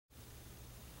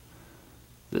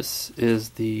This is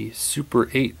the Super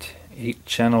 8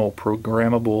 8-channel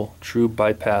programmable true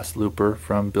bypass looper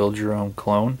from Build Your Own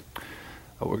Clone.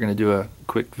 We're going to do a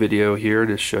quick video here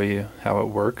to show you how it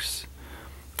works.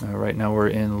 Right now we're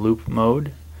in loop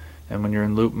mode, and when you're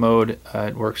in loop mode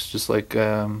it works just like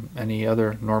any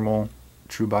other normal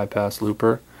true bypass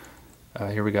looper.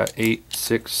 Here we got 8,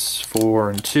 6, 4,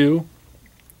 and 2.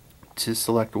 To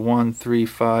select 1, 3,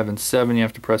 5, and 7 you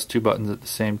have to press two buttons at the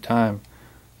same time.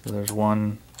 So there's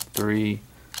 1, 3,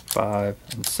 5,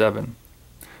 and 7.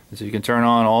 And so you can turn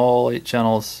on all 8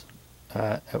 channels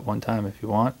at one time if you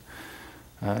want.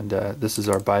 And this is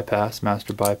our bypass,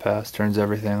 master bypass, turns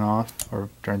everything off or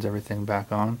turns everything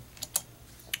back on.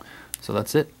 So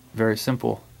that's it, very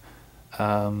simple.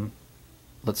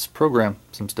 Let's program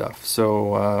some stuff.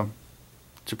 So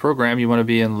to program, you want to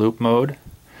be in loop mode,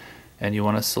 and you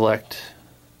want to select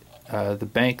the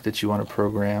bank that you want to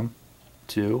program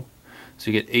to. So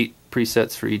you get 8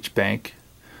 presets for each bank,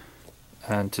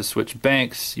 and to switch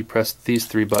banks you press these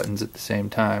 3 buttons at the same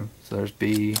time. So there's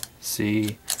B,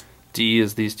 C, D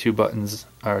is these 2 buttons,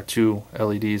 or 2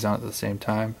 LEDs on at the same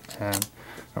time, and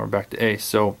now we're back to A.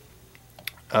 So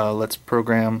let's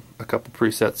program a couple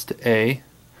presets to A.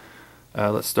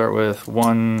 Let's start with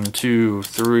 1, 2,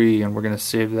 3, and we're going to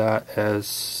save that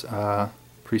as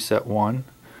preset 1.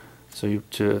 So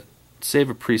to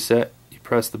save a preset, you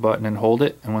press the button and hold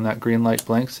it, and when that green light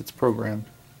blinks, it's programmed.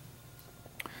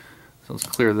 So let's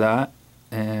clear that,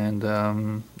 and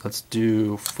let's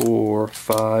do 4,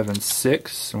 5, and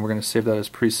 6, and we're going to save that as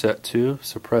preset 2.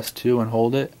 So press 2 and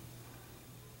hold it.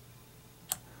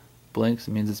 Blinks,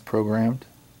 it means it's programmed.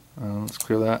 Let's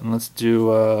clear that, and let's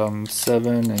do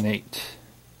 7 and 8,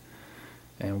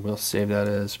 and we'll save that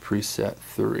as preset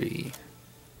 3.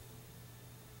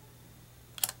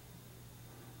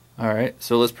 Alright,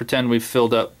 so let's pretend we've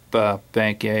filled up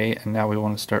bank A, and now we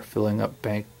want to start filling up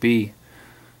bank B.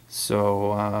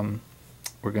 So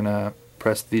we're going to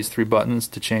press these 3 buttons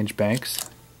to change banks.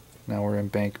 Now we're in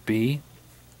bank B.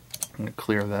 I'm going to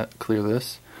clear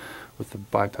this with the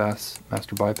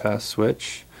master bypass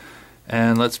switch.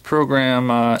 And let's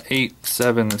program 8,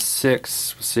 7, and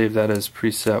 6. We'll save that as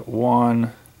preset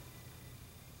 1.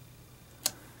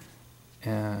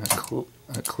 And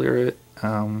clear it.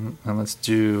 And let's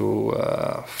do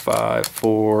 5,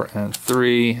 4, and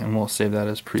 3, and we'll save that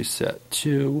as preset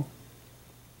 2.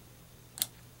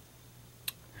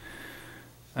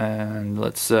 And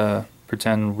let's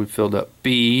pretend we filled up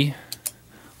B.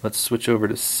 Let's switch over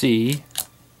to C,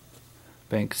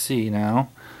 bank C now.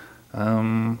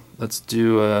 Let's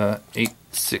do 8,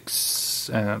 6,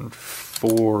 and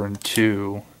 4, and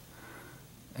 2,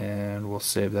 and we'll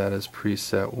save that as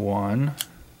preset 1.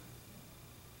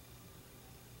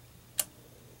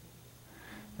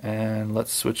 And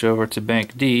let's switch over to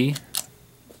bank D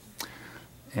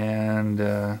and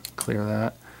clear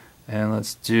that, and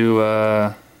let's do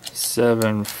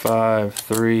 7, 5,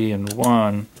 3, and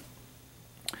 1,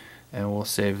 and we'll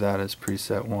save that as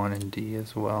preset 1 in D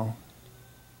as well.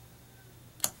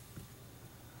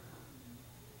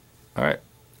 Alright,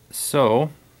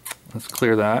 so let's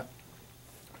clear that.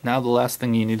 Now the last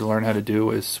thing you need to learn how to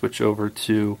do is switch over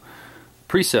to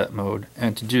preset mode,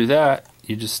 and to do that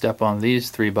you just step on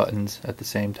these 3 buttons at the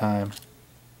same time,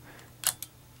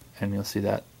 and you'll see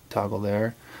that toggle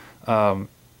there. And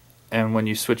when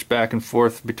you switch back and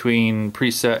forth between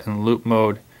preset and loop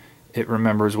mode, it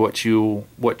remembers what your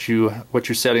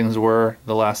settings were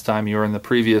the last time you were in the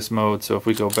previous mode. So if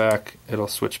we go back, it'll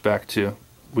switch back to,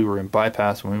 we were in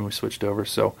bypass when we switched over,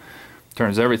 so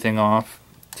turns everything off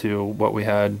to what we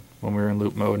had when we were in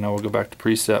loop mode. Now we'll go back to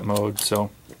preset mode.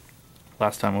 So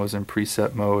last time I was in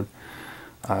preset mode,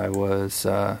 I was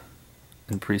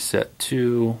in preset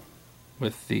 2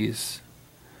 with these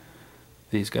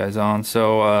guys on.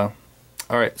 So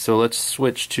alright, so let's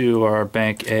switch to our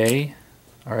bank A.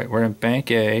 Alright, we're in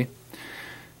bank A,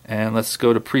 and let's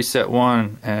go to preset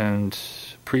 1, and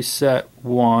preset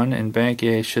 1 in bank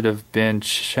A should have been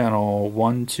channel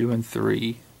 1, 2, and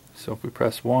 3. So if we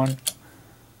press 1,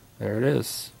 there it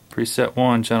is. Preset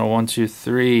 1, channel 1, 2,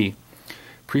 3.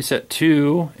 Preset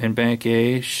 2 in bank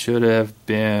A should have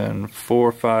been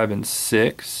 4, 5, and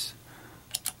 6.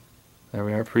 There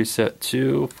we are, preset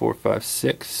 2, 4, 5,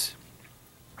 6.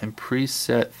 And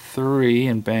preset 3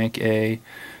 in bank A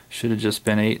should have just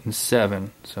been 8 and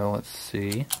 7. So let's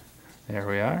see. There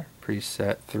we are,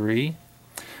 preset 3.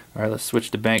 Alright, let's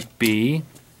switch to bank B.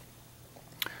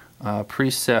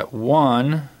 Preset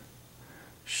 1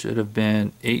 should have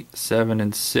been 8, 7,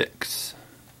 and 6.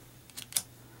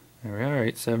 There we are,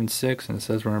 8, 7, 6, and it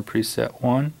says we're in preset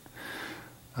 1.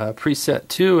 Preset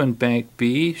 2 in bank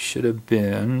B should have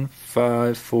been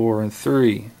 5, 4, and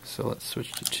 3. So let's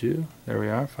switch to 2. There we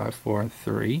are, 5, 4, and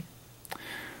 3.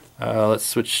 Let's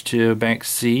switch to bank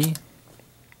C.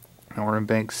 Now we're in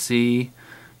bank C.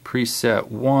 Preset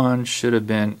 1 should have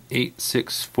been 8,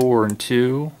 6, 4, and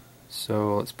 2.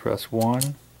 So let's press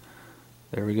 1.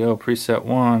 There we go, preset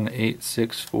 1, 8,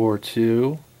 6, 4,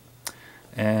 2.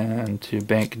 And to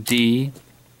bank D,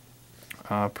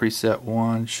 preset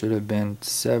 1 should have been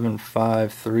 7,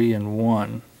 5, 3, and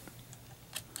 1.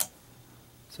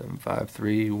 7, 5,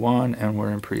 3, 1, and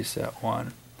we're in preset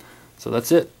 1. So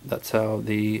that's it. That's how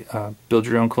the Build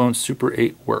Your Own Clone Super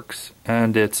 8 works.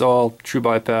 And it's all true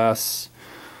bypass,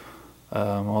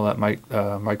 all that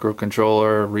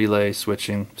microcontroller, relay,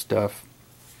 switching stuff.